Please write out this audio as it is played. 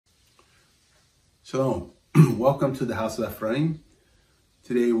Shalom. Welcome to the House of Ephraim.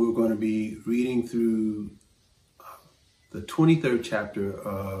 Today we're going to be reading through the 23rd chapter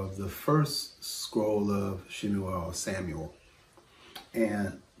of the first scroll of Samuel.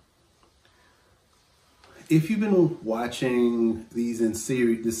 And if you've been watching these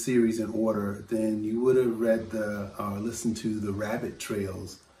this series in order, then you would have read listened to the rabbit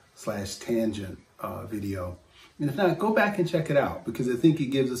trails / tangent video. And if not, go back and check it out, because I think it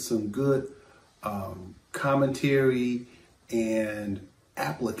gives us some good commentary and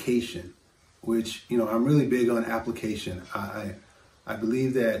application, which, I'm really big on application. I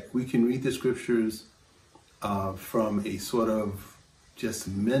believe that we can read the scriptures from a sort of just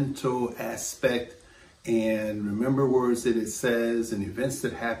mental aspect and remember words that it says and events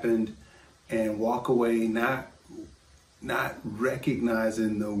that happened and walk away not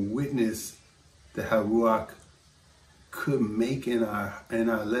recognizing the witness that Haruach could make in our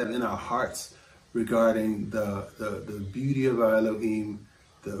hearts regarding the beauty of our Elohim,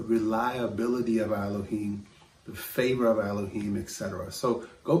 the reliability of our Elohim, the favor of Elohim, etc. So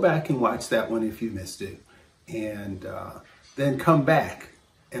go back and watch that one if you missed it, and then come back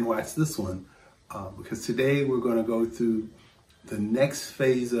and watch this one, because today we're going to go through the next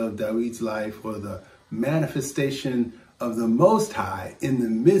phase of Dawid's life, or the manifestation of the Most High in the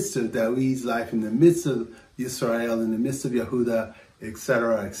midst of Dawid's life, in the midst of Yisra'el, in the midst of Yehuda,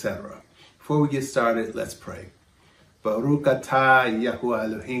 etc., etc. Before we get started, let's pray. Baruch atah Yahuwah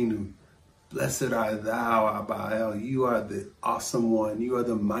Eloheinu. Blessed art thou, Abba El. You are the awesome one. You are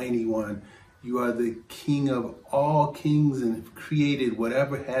the mighty one. You are the King of all kings and have created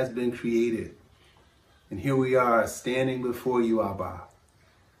whatever has been created. And here we are standing before you, Abba,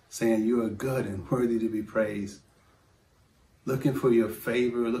 saying you are good and worthy to be praised. Looking for your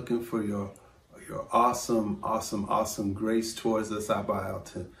favor, looking for your awesome grace towards us, Abba,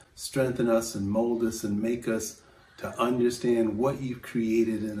 to strengthen us and mold us and make us to understand what you've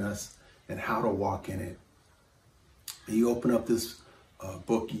created in us and how to walk in it. And you open up this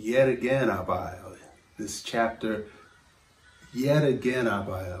book yet again, Abba, this chapter yet again,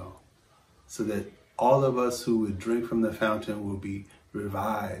 Abba, so that all of us who would drink from the fountain will be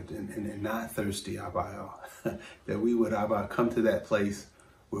revived and not thirsty, Abba, that we would, Abba, come to that place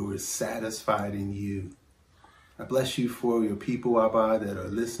where we're satisfied in you. I bless you for your people, Abba, that are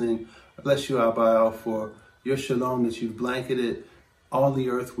listening. I bless you, Abba, for your shalom that you've blanketed all the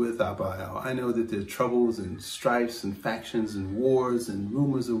earth with, Abba. I know that there are troubles and strifes and factions and wars and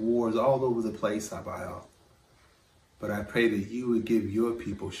rumors of wars all over the place, Abba. But I pray that you would give your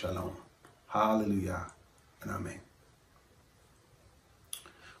people shalom. Hallelujah and amen.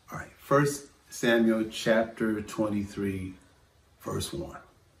 All right, 1 Samuel chapter 23, verse 1.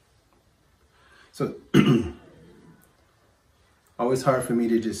 So, always hard for me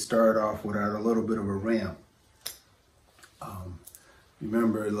to just start off without a little bit of a rant.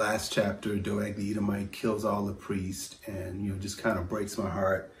 Remember last chapter, Doeg the Edomite kills all the priests, and just kind of breaks my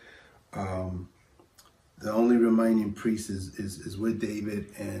heart. The only remaining priest is with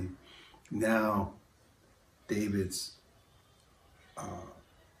David, and now David's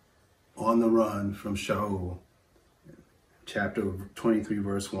on the run from Sha'ul. Chapter 23,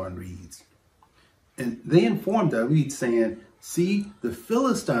 verse 1 reads, and they informed David, saying, see, the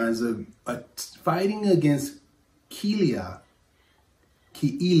Philistines are fighting against Keilah,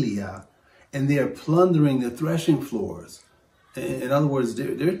 and they're plundering the threshing floors. In other words,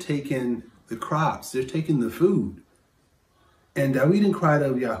 they're taking the crops, they're taking the food. And David inquired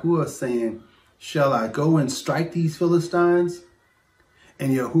of Yahuwah, saying, shall I go and strike these Philistines?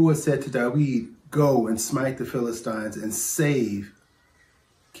 And Yahuwah said to David, go and smite the Philistines and save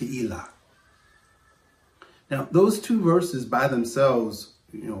Keilah. Now, those two verses by themselves,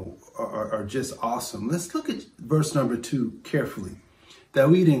 are just awesome. Let's look at verse number 2 carefully.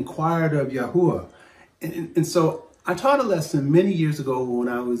 David inquired of Yahuwah. And so I taught a lesson many years ago when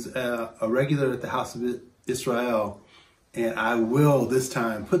I was a regular at the House of Yisra'el, and I will this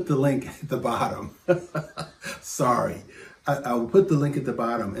time put the link at the bottom. Sorry. I will put the link at the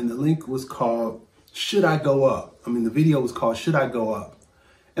bottom, and the link was called, Should I Go Up? The video was called, Should I Go Up?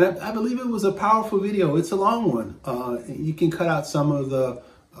 And I believe it was a powerful video. It's a long one. You can cut out some of the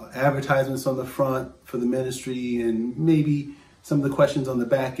advertisements on the front for the ministry and maybe some of the questions on the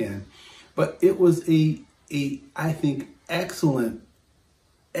back end. But it was I think, excellent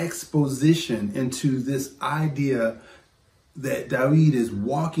exposition into this idea that David is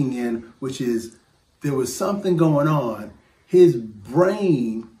walking in, which is there was something going on. His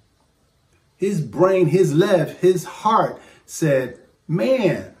brain, his heart said,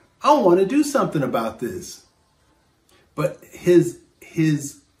 man, I want to do something about this. But his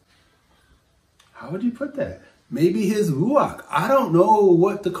how would you put that? Maybe his ruach, I don't know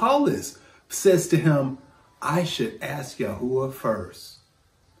what to call this, says to him, I should ask Yahuwah first.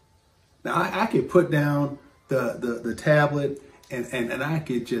 Now, I could put down the tablet and I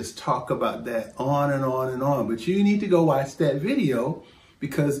could just talk about that on and on and on. But you need to go watch that video,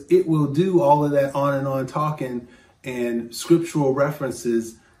 because it will do all of that on and on talking and scriptural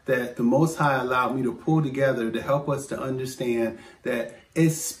references that the Most High allowed me to pull together to help us to understand that,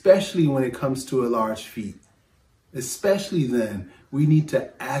 especially when it comes to a large feat, especially then, we need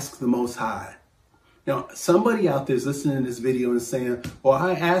to ask the Most High. Now, somebody out there is listening to this video and saying, well,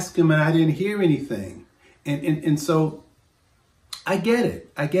 I asked him and I didn't hear anything. And so I get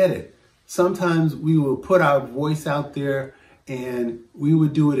it. I get it. Sometimes we will put our voice out there and we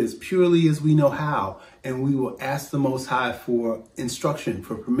would do it as purely as we know how. And we will ask the Most High for instruction,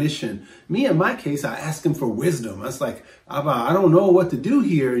 for permission. Me, in my case, I asked him for wisdom. I was like, I don't know what to do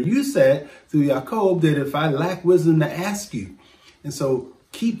here. And you said through Jacob that if I lack wisdom to ask you. And so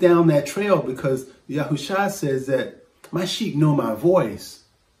keep down that trail, because Yahushua says that my sheep know my voice,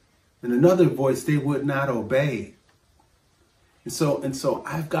 and another voice they would not obey. And so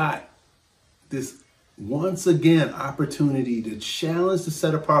I've got this once again opportunity to challenge the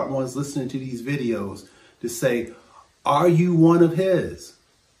set apart ones listening to these videos to say, are you one of his?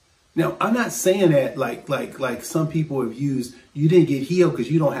 Now, I'm not saying that like some people have used, you didn't get healed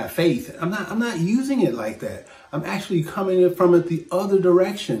because you don't have faith. I'm not using it like that. I'm actually coming from it the other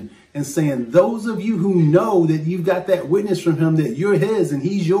direction and saying, those of you who know that you've got that witness from him that you're his and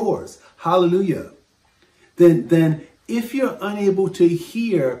he's yours, hallelujah. Then if you're unable to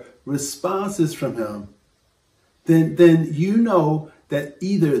hear responses from him, then you know that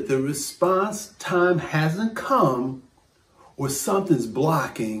either the response time hasn't come or something's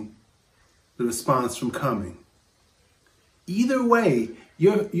blocking the response from coming. Either way,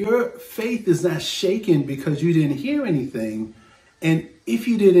 your faith is not shaken because you didn't hear anything. And if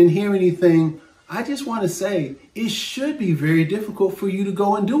you didn't hear anything, I just want to say it should be very difficult for you to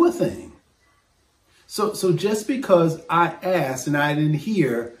go and do a thing. So just because I asked and I didn't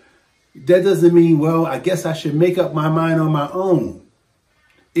hear, that doesn't mean, well, I guess I should make up my mind on my own.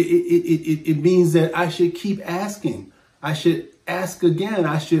 It means that I should keep asking. I should ask again.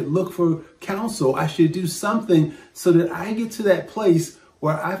 I should look for counsel. I should do something so that I get to that place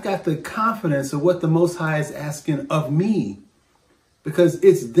where I've got the confidence of what the Most High is asking of me. Because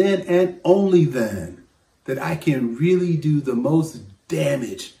it's then and only then that I can really do the most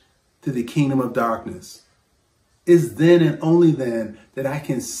damage to the kingdom of darkness. It's then and only then that I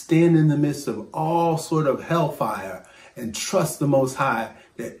can stand in the midst of all sort of hellfire and trust the Most High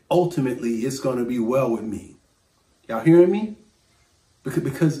that ultimately it's going to be well with me. Y'all hearing me?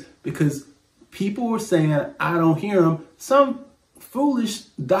 Because people were saying, I don't hear him. Some foolish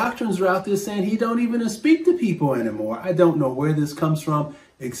doctrines are out there saying he don't even speak to people anymore. I don't know where this comes from,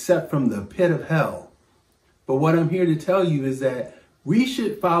 except from the pit of hell. But what I'm here to tell you is that we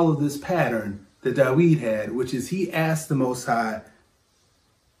should follow this pattern that Dawid had, which is he asked the Most High,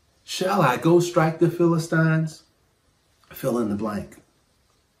 shall I go strike the Philistines? Fill in the blank.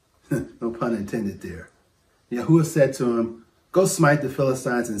 No pun intended there. Yahuwah said to him, go smite the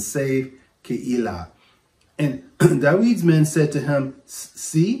Philistines and save Keilah. And Dawid's men said to him,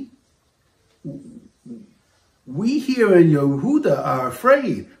 see, we here in Yehuda are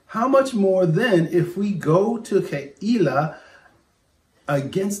afraid. How much more then if we go to Keilah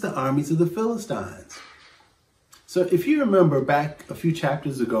against the armies of the Philistines? So if you remember back a few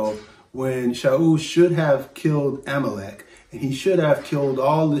chapters ago when Sha'ul should have killed Amalek and he should have killed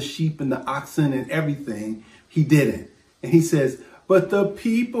all the sheep and the oxen and everything, he didn't. And he says, but the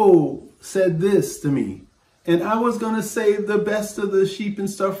people said this to me, and I was going to save the best of the sheep and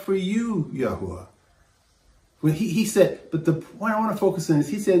stuff for you, Yahuwah. When he said, but the point I want to focus on is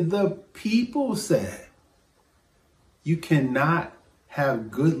he said, the people said, you cannot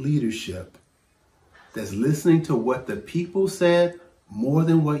have good leadership that's listening to what the people said more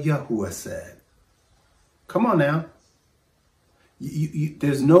than what Yahuwah said. Come on now.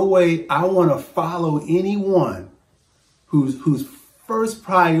 There's no way I want to follow anyone whose first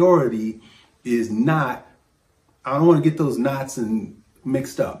priority is not, I don't want to get those knots and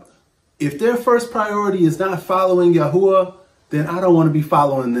mixed up. If their first priority is not following Yahuwah, then I don't want to be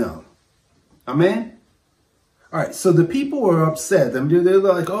following them. Amen? All right, so the people were upset. They're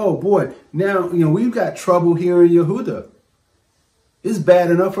like, oh boy, now we've got trouble here in Yehuda. It's bad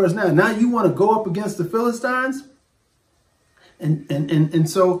enough for us now. Now you want to go up against the Philistines? And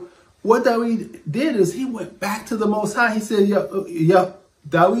so what Dawid did is he went back to the Most High. He said,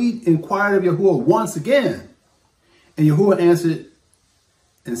 Dawid inquired of Yahuwah once again. And Yahuwah answered,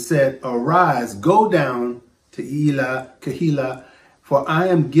 and said, arise, go down to Keilah, for I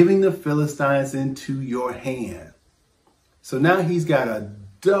am giving the Philistines into your hand. So now he's got a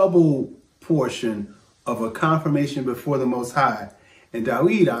double portion of a confirmation before the Most High. And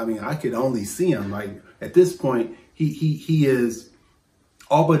Dawid, I mean, I could only see him. Like at this point, he is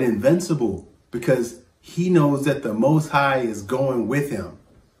all but invincible because he knows that the Most High is going with him.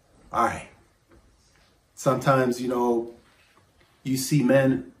 All right. Sometimes, you know, you see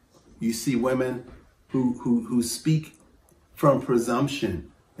men, you see women who speak from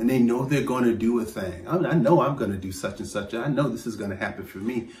presumption. And they know they're going to do a thing. I know I'm going to do such and such. I know this is going to happen for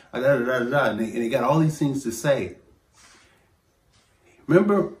me. And they got all these things to say.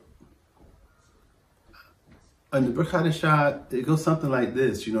 Remember, on the Brit Hadashah, it goes something like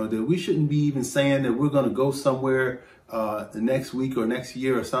this, you know, that we shouldn't be even saying that we're going to go somewhere the next week or next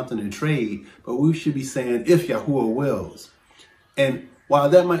year or something and trade, but we should be saying, if Yahuwah wills. And while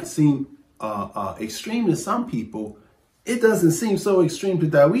that might seem extreme to some people, it doesn't seem so extreme to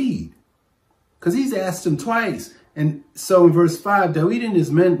Dawid, because he's asked him twice. And so in verse 5, Dawid and his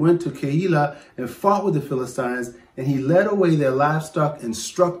men went to Keilah and fought with the Philistines, and he led away their livestock and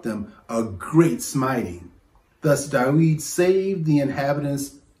struck them a great smiting. Thus Dawid saved the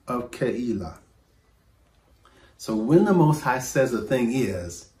inhabitants of Keilah. So when the Most High says a thing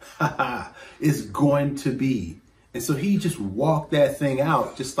is, it's going to be. And so he just walked that thing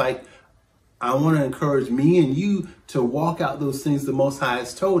out, just like I want to encourage me and you to walk out those things the Most High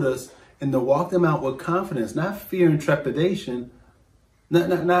has told us, and to walk them out with confidence, not fear and trepidation,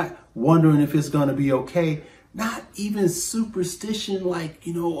 not wondering if it's going to be okay, not even superstition like,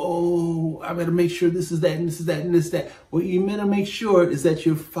 you know, oh, I better make sure this is that and this is that and this is that. What you meant to make sure is that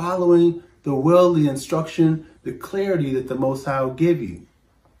you're following the will, the instruction, the clarity that the Most High will give you.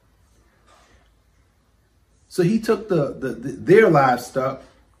 So he took their livestock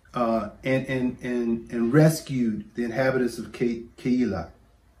and rescued the inhabitants of Keilah.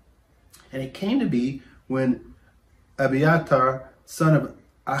 And it came to be when Abiathar, son of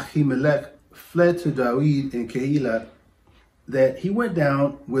Ahimelech, fled to Dawid in Keilah, that he went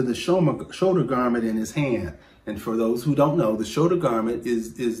down with a shoulder garment in his hand. And for those who don't know, the shoulder garment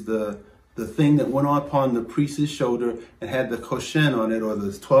is the thing that went upon the priest's shoulder and had the koshen on it, or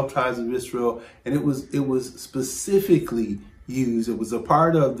the 12 tribes of Israel. And it was specifically used. It was a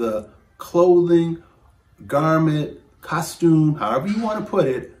part of the clothing, garment, costume, however you want to put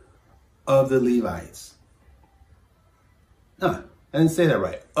it, of the Levites. I didn't say that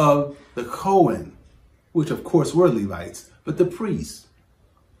right. Of the Cohen, which of course were Levites, but the priests.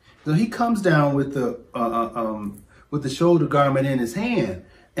 So he comes down with the shoulder garment in his hand,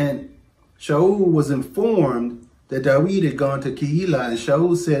 and Sha'ul was informed that Dawid had gone to Keilah, and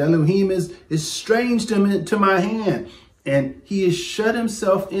Sha'ul said, Elohim is estranged him to my hand, and he has shut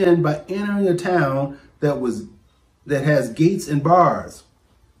himself in by entering a town that has gates and bars.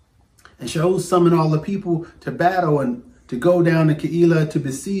 And Sha'ul summoned all the people to battle and to go down to Keilah to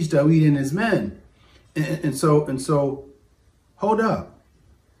besiege Dawid and his men. And so, hold up.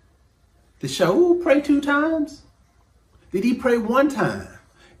 Did Sha'ul pray 2 times? Did he pray 1 time?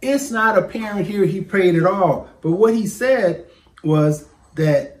 It's not apparent here he prayed at all. But what he said was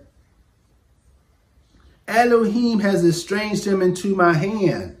that Elohim has estranged him into my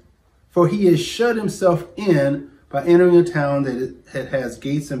hand, for he has shut himself in by entering a town that has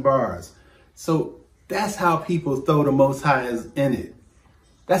gates and bars. So that's how people throw the Most High in it.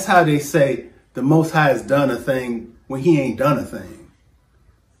 That's how they say the Most High has done a thing when he ain't done a thing.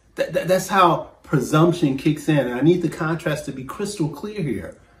 That's how presumption kicks in. And I need the contrast to be crystal clear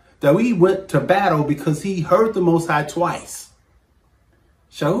here. Dawid went to battle because he heard the Most High twice.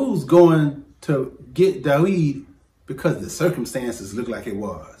 Sha'ul's going to get Dawid because the circumstances look like it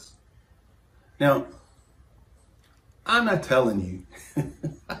was. Now, I'm not telling you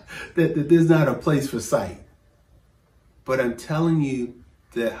that there's not a place for sight, but I'm telling you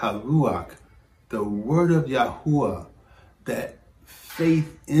that Haruach, the word of Yahuwah, that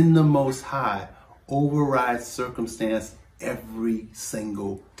faith in the Most High overrides circumstance every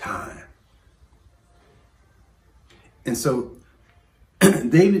single time. And so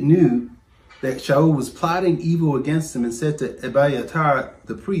David knew that Sha'ul was plotting evil against him and said to Abiathar,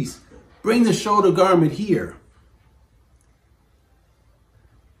 the priest, bring the shoulder garment here.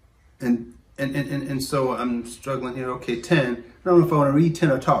 And so I'm struggling here. Okay, 10. I don't know if I want to read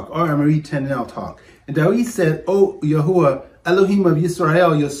 10 or talk. All right, I'm going to read 10 and I'll talk. And Dawid said, O Yahuwah, Elohim of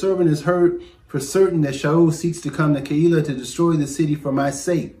Yisra'el, your servant has heard for certain that Sha'ul seeks to come to Keilah to destroy the city for my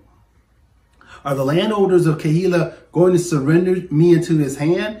sake. Are the landowners of Keilah going to surrender me into his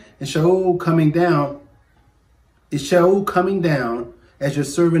hand? And Sha'ul coming down? Is Sha'ul coming down as your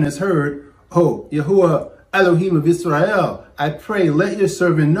servant has heard. Oh, Yahuwah, Elohim of Yisra'el, I pray, let your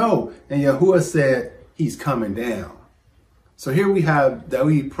servant know. And Yahuwah said, he's coming down. So here we have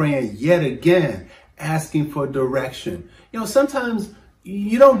Dawid praying yet again, asking for direction. You know, sometimes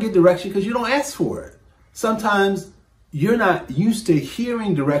you don't get direction because you don't ask for it. Sometimes you're not used to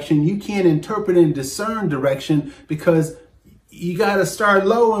hearing direction. You can't interpret and discern direction because you got to start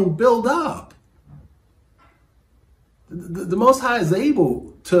low and build up. The Most High is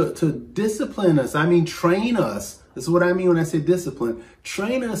able to discipline us. I mean, train us. This is what I mean when I say discipline.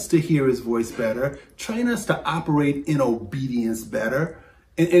 Train us to hear his voice better. Train us to operate in obedience better,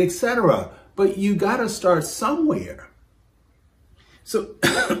 and etc. But you got to start somewhere. So,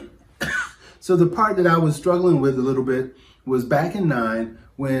 so the part that I was struggling with a little bit was back in 9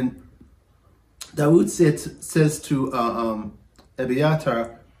 when Dawid says to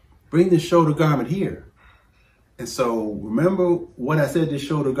Abiathar, bring the shoulder garment here. And so remember what I said the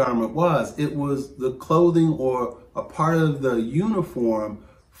shoulder garment was. It was the clothing or a part of the uniform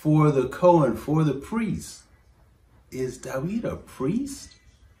for the Kohen, for the priest. Is Dawid a priest?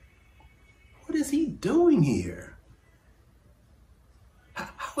 What is he doing here?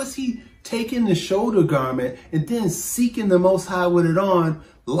 How is he taking the shoulder garment and then seeking the Most High with it on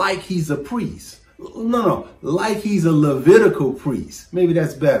like he's a priest? No, like he's a Levitical priest. Maybe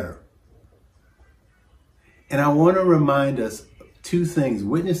that's better. And I want to remind us two things.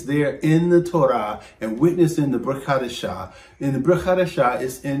 Witness there in the Torah and witness in the Brit Hadashah. In the Brit Hadashah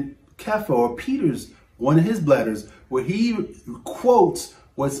is in Kepha, or Peter's, one of his letters, where he quotes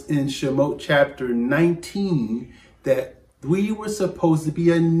what's in Shemot chapter 19, that we were supposed to be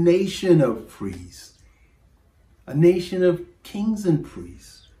a nation of priests, a nation of kings and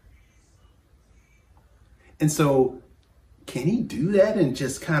priests. And so can he do that and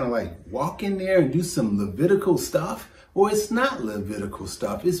just kind of like walk in there and do some Levitical stuff? Well, it's not Levitical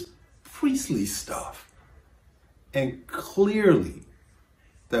stuff. It's priestly stuff. And clearly,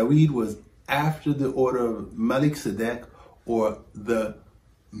 Dawid was after the order of Melchizedek, or the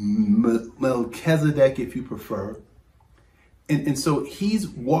Melchizedek, if you prefer. And so he's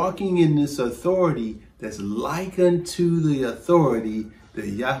walking in this authority that's like unto the authority that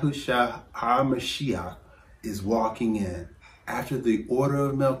Yahushua HaMashiach is walking in after the order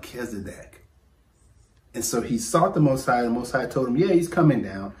of Melchizedek. And so he sought the Most High, and the Most High told him, yeah, he's coming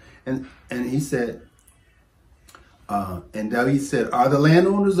down. And he said, and Dawid said, are the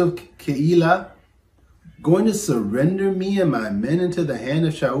landowners of Keilah going to surrender me and my men into the hand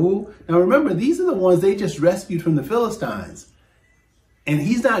of Sha'ul? Now remember, these are the ones they just rescued from the Philistines. And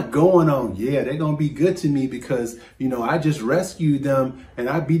he's not going on, yeah, they're going to be good to me because, you know, I just rescued them and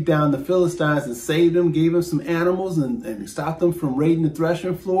I beat down the Philistines and saved them, gave them some animals and stopped them from raiding the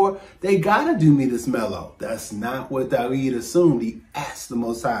threshing floor. They got to do me this mellow. That's not what Dawid assumed. He asked the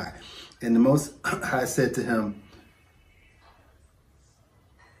Most High. And the Most High said to him,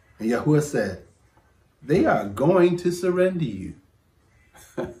 and Yahuwah said, they are going to surrender you.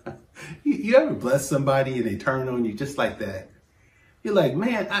 You ever bless somebody and they turn on you just like that? You're like,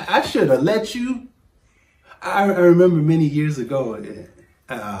 man, I should have let you. I remember many years ago,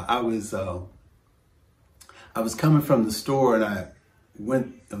 I was coming from the store and I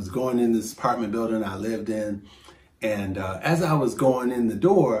was going in this apartment building I lived in. And as I was going in the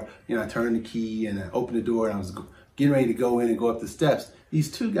door, you know, I turned the key and I opened the door and I was getting ready to go in and go up the steps.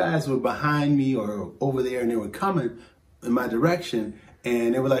 These two guys were behind me or over there and they were coming in my direction.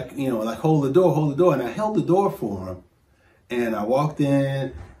 And they were like, you know, like, hold the door, hold the door. And I held the door for them. And I walked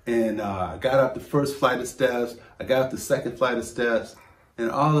in and I got up the first flight of steps. I got up the second flight of steps. And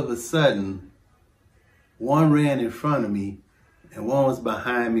all of a sudden, one ran in front of me and one was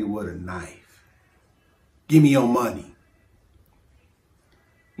behind me with a knife. Give me your money.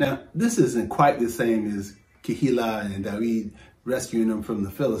 Now, this isn't quite the same as Keilah and Dawid rescuing them from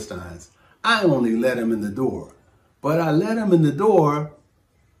the Philistines. I only let him in the door. But I let him in the door.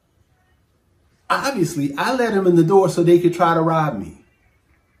 Obviously, I let him in the door so they could try to rob me.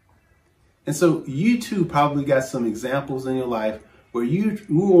 And so you too probably got some examples in your life where you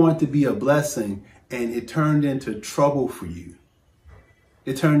want to be a blessing and it turned into trouble for you.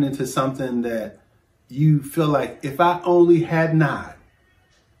 It turned into something that you feel like, if I only had not.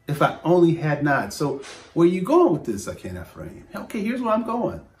 So where you going with this, Aken Ephraim? Okay, here's where I'm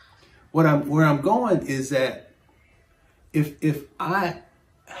going. Where I'm going is that if I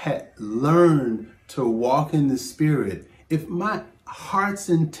had learned to walk in the Spirit, if my heart's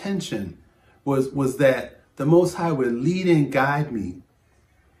intention was that the Most High would lead and guide me,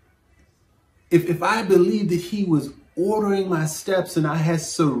 if I believed that he was ordering my steps and I had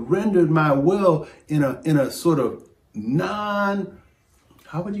surrendered my will in a sort of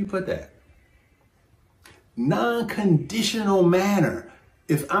How would you put that? Non-conditional manner.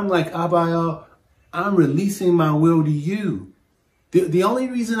 If I'm like, Abba, I'm releasing my will to you. The only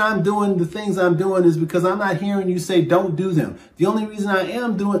reason I'm doing the things I'm doing is because I'm not hearing you say don't do them. The only reason I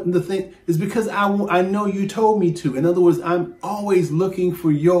am doing the thing is because I know you told me to. In other words, I'm always looking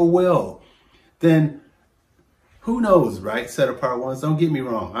for your will. Then who knows, right? Set apart ones. Don't get me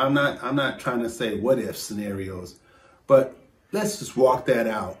wrong. I'm not trying to say what if scenarios, but let's just walk that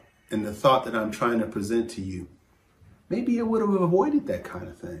out in the thought that I'm trying to present to you. Maybe it would have avoided that kind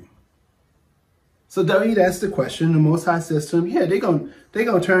of thing. So Dawid asked the question. The Most High says to him, yeah, they're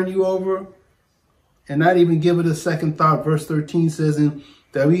gonna turn you over and not even give it a second thought. Verse 13 says, and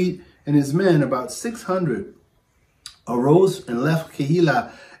Dawid and his men, about 600, arose and left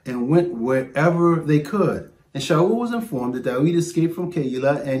Keilah and went wherever they could. And Sha'ul was informed that Dawid escaped from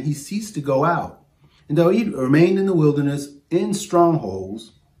Keilah, and he ceased to go out. And Dawid remained in the wilderness in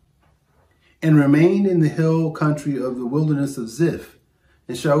strongholds, and remained in the hill country of the wilderness of Ziph.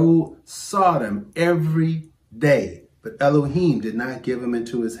 And Sha'ul sought him every day, but Elohim did not give him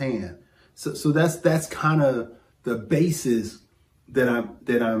into his hand. So that's kind of the basis that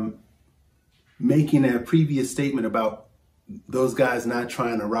I'm making that previous statement about those guys not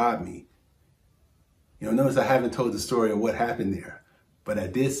trying to rob me. You know, notice I haven't told the story of what happened there, but I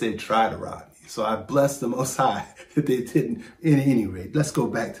did say try to rob me. So I bless the Most High that they didn't. At any rate, let's go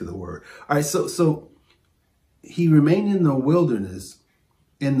back to the word. All right, so he remained in the wilderness,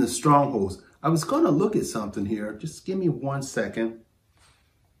 in the strongholds. I was going to look at something here. Just give me 1 second.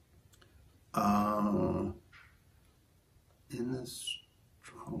 In the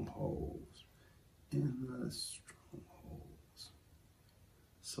strongholds.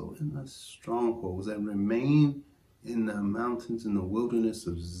 So in the strongholds, and remain in the mountains in the wilderness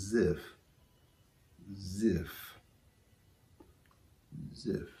of Ziph.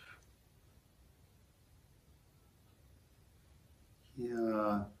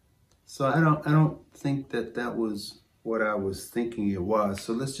 Yeah. So I don't think that was what I was thinking it was.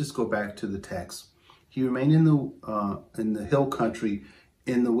 So let's just go back to the text. He remained in the hill country,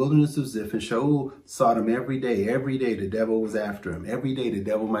 in the wilderness of Ziph, and Sha'ul sought him every day. Every day the devil was after him. Every day the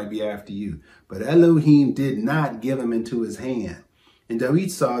devil might be after you. But Elohim did not give him into his hand. And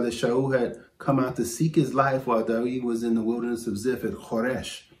Dawid saw that Sha'ul had come out to seek his life while Dawid was in the wilderness of Ziph at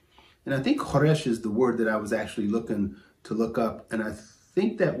Horesh. And I think Horesh is the word that I was actually looking to look up. And I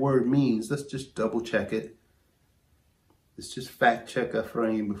think that word means, let's just double check it. Let's just fact check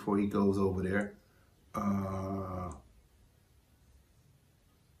Ephraim before he goes over there.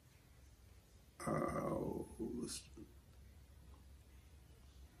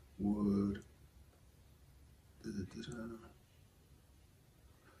 Wood.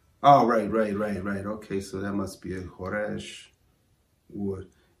 Oh, right. Okay, so that must be a Horesh, wood,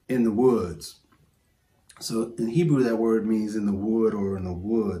 in the woods. So in Hebrew, that word means in the wood or in the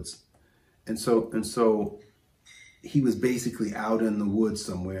woods. And so he was basically out in the woods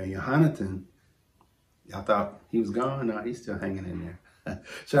somewhere. And Yehonatan, I thought he was gone. No, he's still hanging in there.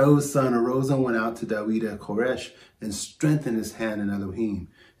 Sha'ul's son arose and went out to Dawid at Koresh and strengthened his hand in Elohim.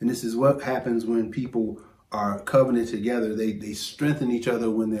 And this is what happens when people are covenant together. They strengthen each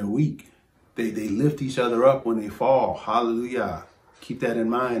other when they're weak. They lift each other up when they fall. Hallelujah. Keep that in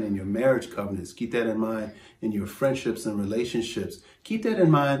mind in your marriage covenants. Keep that in mind in your friendships and relationships. Keep that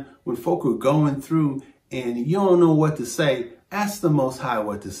in mind when folk are going through and you don't know what to say. Ask the Most High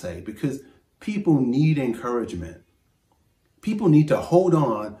what to say, because people need encouragement. People need to hold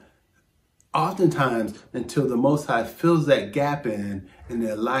on oftentimes until the Most High fills that gap in and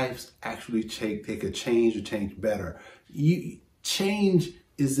their lives actually take a change or change better. Change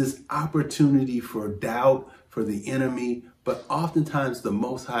is this opportunity for doubt, for the enemy, but oftentimes the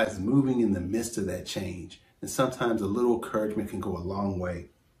Most High is moving in the midst of that change. And sometimes a little encouragement can go a long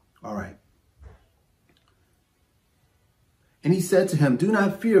way. All right. And he said to him, do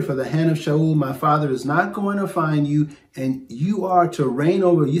not fear, for the hand of Sha'ul, my father, is not going to find you, and you are to reign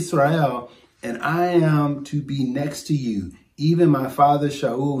over Yisra'el, and I am to be next to you. Even my father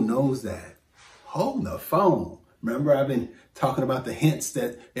Sha'ul knows that. Hold the phone. Remember, I've been talking about the hints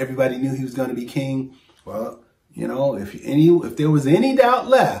that everybody knew he was going to be king. Well, you know, if there was any doubt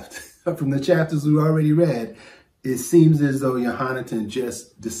left from the chapters we already read, it seems as though Yehonatan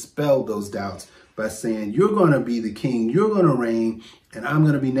just dispelled those doubts by saying, you're going to be the king, you're going to reign, and I'm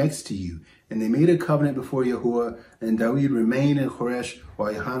going to be next to you. And they made a covenant before Yahuwah, and Dawid remained in Horesh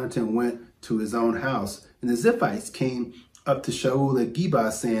while Yehonatan went to his own house. And the Ziphites came up to Sha'ul at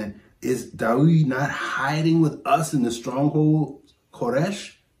Geba, saying, is Dawid not hiding with us in the stronghold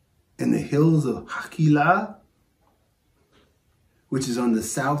Horesh, in the hills of Hakilah? which is on the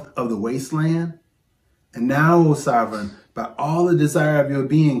south of the wasteland? And now, O sovereign, by all the desire of your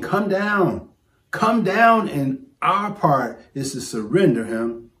being, come down, and our part is to surrender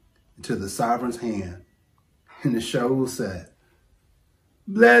him into the sovereign's hand. And the Sha'ul said,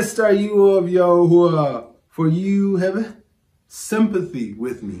 blessed are you of Yahuwah, for you have sympathy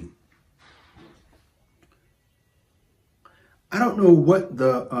with me. I don't know what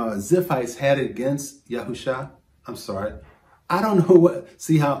the Ziphites had against Yahusha. I'm sorry. I don't know what,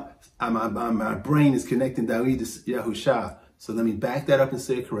 see how my brain is connecting Dawid to Yahusha. So let me back that up and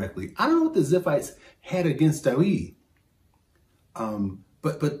say it correctly. I don't know what the Ziphites had against Dawid.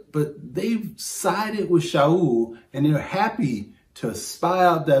 But they've sided with Sha'ul, and they're happy to spy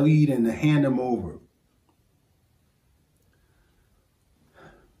out Dawid and to hand him over.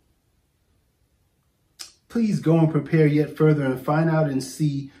 Please go and prepare yet further and find out and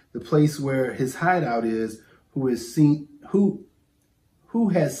see the place where his hideout is, who has seen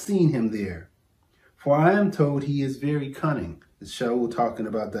him there. For I am told he is very cunning. It's Sha'ul talking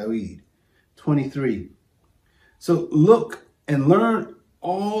about Dawid. 23. So look and learn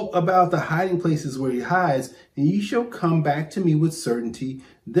all about the hiding places where he hides, and ye shall come back to me with certainty.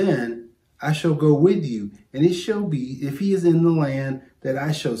 Then I shall go with you, and it shall be, if he is in the land, that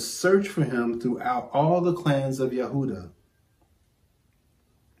I shall search for him throughout all the clans of Yehudah.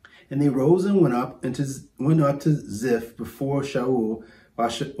 And they rose and went up to Ziph before Sha'ul,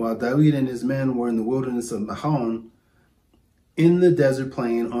 while Dawid and his men were in the wilderness of Mahon, in the desert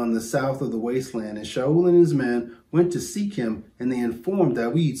plain on the south of the wasteland. And Sha'ul and his men went to seek him, and they informed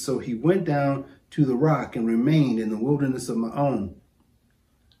Dawid. So he went down to the rock and remained in the wilderness of Mahon.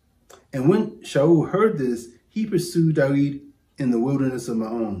 And when Sha'ul heard this, he pursued Dawid in the wilderness of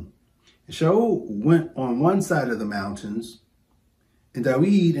Mahon. And Sha'ul went on one side of the mountains, and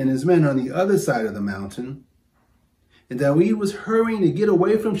Dawid and his men on the other side of the mountain. And Dawid was hurrying to get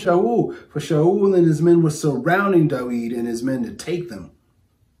away from Sha'ul, for Sha'ul and his men were surrounding Dawid and his men to take them.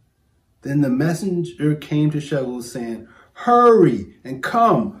 Then the messenger came to Sha'ul, saying, hurry and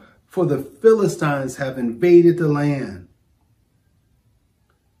come, for the Philistines have invaded the land.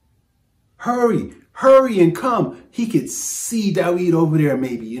 Hurry, hurry and come. He could see Dawid over there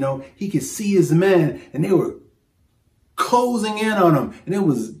maybe, He could see his men, and they were closing in on him. And it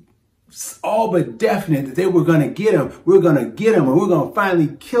was all but definite that they were going to get him. We're going to get him, and we're going to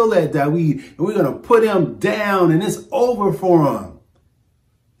finally kill that Dawid, and we're going to put him down, and it's over for him.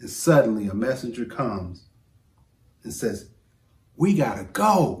 And suddenly a messenger comes and says, we got to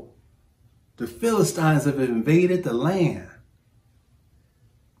go. The Philistines have invaded the land.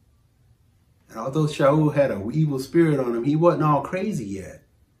 And although Sha'ul had an evil spirit on him, he wasn't all crazy yet.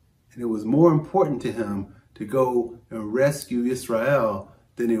 And it was more important to him to go and rescue Yisra'el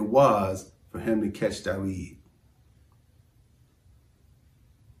than it was for him to catch Dawid.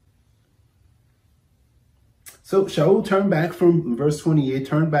 So Sha'ul turned back from, verse 28,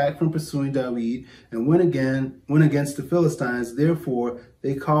 turned back from pursuing Dawid and went against the Philistines. Therefore,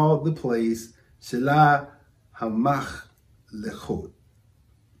 they called the place Shelah Hamach Lechot.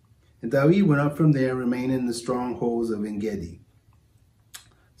 And Dawid went up from there and remained in the strongholds of En-Gedi.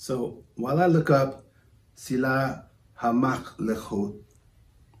 So while I look up Shelah Hamach Lechot,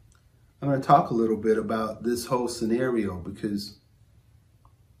 I'm going to talk a little bit about this whole scenario, because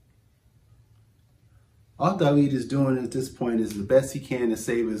all Dawid is doing at this point is the best he can to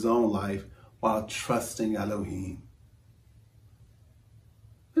save his own life while trusting Elohim.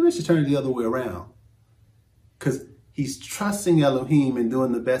 Maybe I should turn it the other way around, because he's trusting Elohim and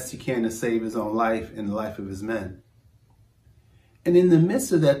doing the best he can to save his own life and the life of his men. And in the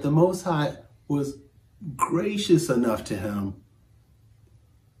midst of that, the Most High was gracious enough to him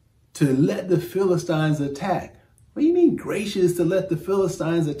to let the Philistines attack. What do you mean gracious to let the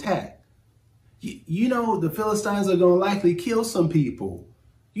Philistines attack? You know the Philistines are going to likely kill some people.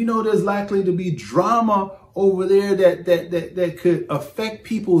 There's likely to be drama over there that could affect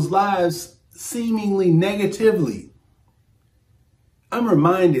people's lives seemingly negatively. I'm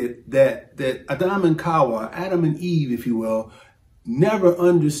reminded that Adam and Kawa, Adam and Eve, if you will, never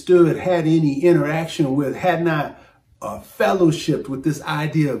understood, had any interaction with, had not fellowshiped with this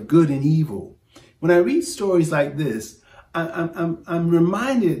idea of good and evil. When I read stories like this, I'm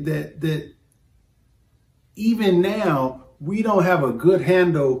reminded that even now we don't have a good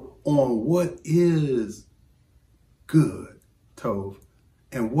handle on what is good, Tov,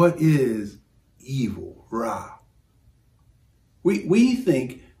 and what is evil, Ra. We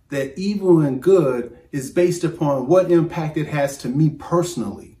think that evil and good is based upon what impact it has to me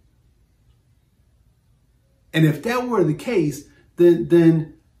personally. And if that were the case,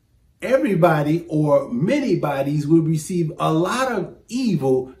 then everybody or many bodies would receive a lot of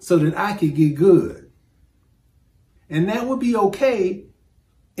evil so that I could get good. And that would be okay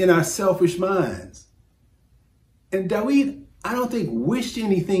in our selfish minds. And Dawid, I don't think, wished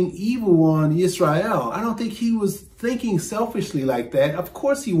anything evil on Yisra'el. I don't think he was thinking selfishly like that. Of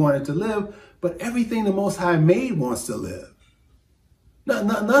course he wanted to live, but everything the Most High made wants to live.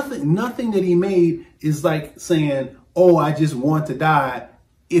 Nothing that he made is like saying, oh, I just want to die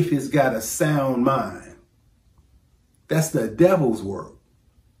if it's got a sound mind. That's the devil's work.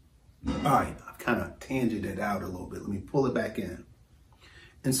 All right, I've kind of tangented out a little bit. Let me pull it back in.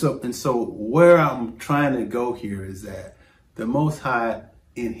 And so where I'm trying to go here is that the Most High,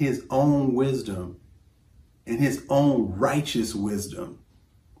 in his own wisdom, in his own righteous wisdom,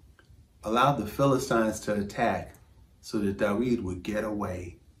 allowed the Philistines to attack so that Dawid would get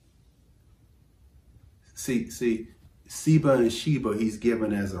away. See, Seba and Sheba he's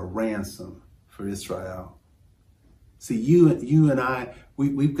given as a ransom for Israel. See, you and I,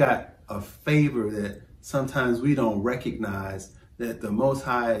 we've got a favor that sometimes we don't recognize, that the Most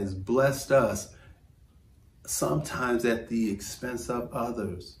High has blessed us, sometimes at the expense of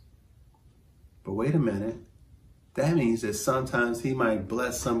others. But wait a minute. That means that sometimes he might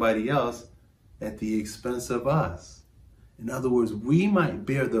bless somebody else at the expense of us. In other words, we might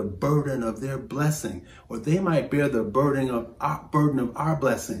bear the burden of their blessing, or they might bear the burden of our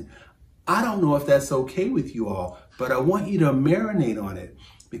blessing. I don't know if that's okay with you all, but I want you to marinate on it,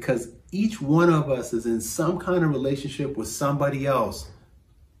 because each one of us is in some kind of relationship with somebody else,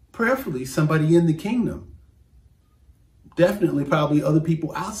 prayerfully somebody in the kingdom. Definitely probably other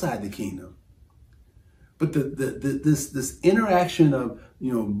people outside the kingdom. But this interaction of,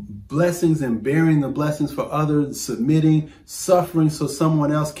 blessings and bearing the blessings for others, submitting, suffering so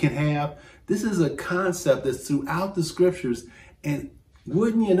someone else can have, this is a concept that's throughout the scriptures. And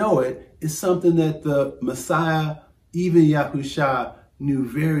wouldn't you know it, it's something that the Messiah, even Yahusha, knew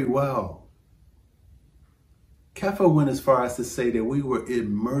very well. Kepha went as far as to say that we were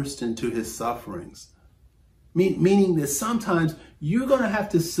immersed into his sufferings. Meaning that sometimes you're going to have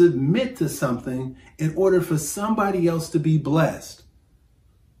to submit to something in order for somebody else to be blessed.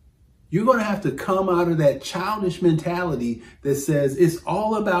 You're going to have to come out of that childish mentality that says it's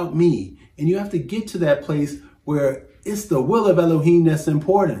all about me. And you have to get to that place where it's the will of Elohim that's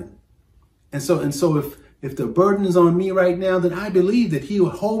important. And so if the burden is on me right now, then I believe that he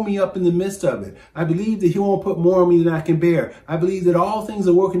will hold me up in the midst of it. I believe that he won't put more on me than I can bear. I believe that all things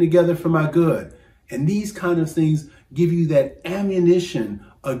are working together for my good. And these kind of things give you that ammunition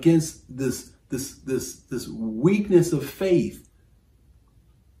against this weakness of faith,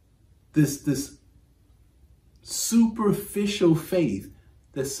 this superficial faith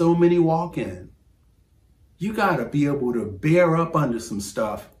that so many walk in. You got to be able to bear up under some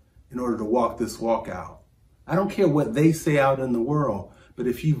stuff in order to walk this walk out. I don't care what they say out in the world, but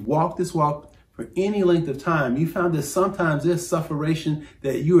if you've walked this walk for any length of time, you found that sometimes there's sufferation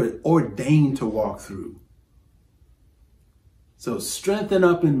that you are ordained to walk through. So strengthen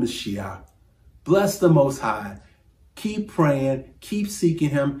up in Mashiach. Bless the Most High. Keep praying, keep seeking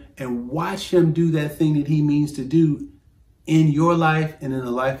him, and watch him do that thing that he means to do in your life and in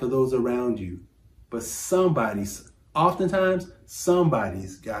the life of those around you. But oftentimes,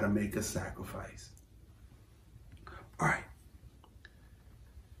 somebody's got to make a sacrifice. All right.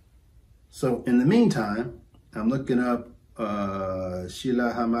 So in the meantime, I'm looking up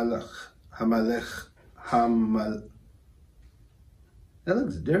Shila Hamalech. That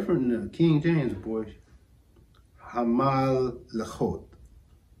looks different than the King James, boy. Hamal Lechot.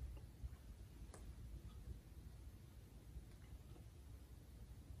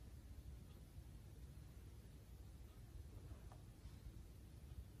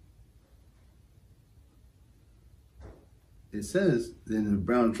 It says in the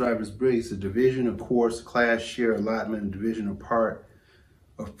Brown Driver's Briggs, a division of course, class, share, allotment, and division of part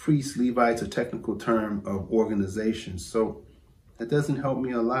of priests, Levites, a technical term of organization. So that doesn't help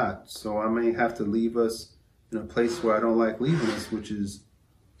me a lot. So I may have to leave us in a place where I don't like leaving us, which is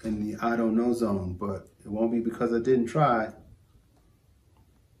in the I don't know zone, but it won't be because I didn't try.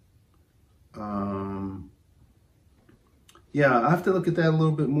 Yeah, I have to look at that a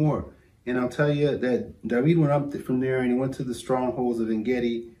little bit more. And I'll tell you that Dawid went up from there and he went to the strongholds of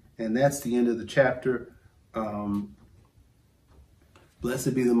En-Gedi, and that's the end of the chapter.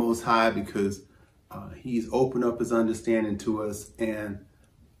 Blessed be the Most High, because he's opened up his understanding to us, and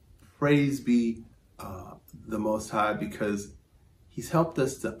praise be the Most High, because he's helped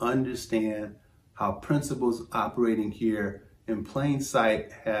us to understand how principles operating here in plain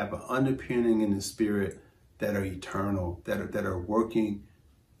sight have an underpinning in the spirit that are eternal, that are working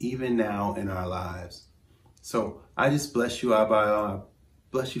even now in our lives. So I just bless you, Abba. I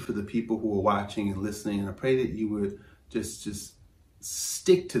bless you for the people who are watching and listening. And I pray that you would just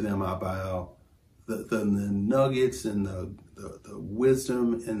stick to them, Abba. The nuggets and the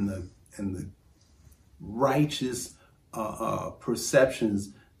wisdom and the righteous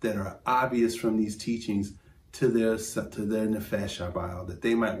perceptions that are obvious from these teachings to their nefesh, Abba, that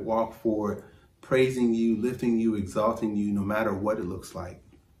they might walk forward, praising you, lifting you, exalting you, no matter what it looks like.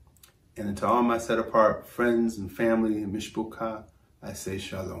 And to all my set apart friends and family and mishpukah, I say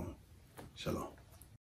shalom. Shalom.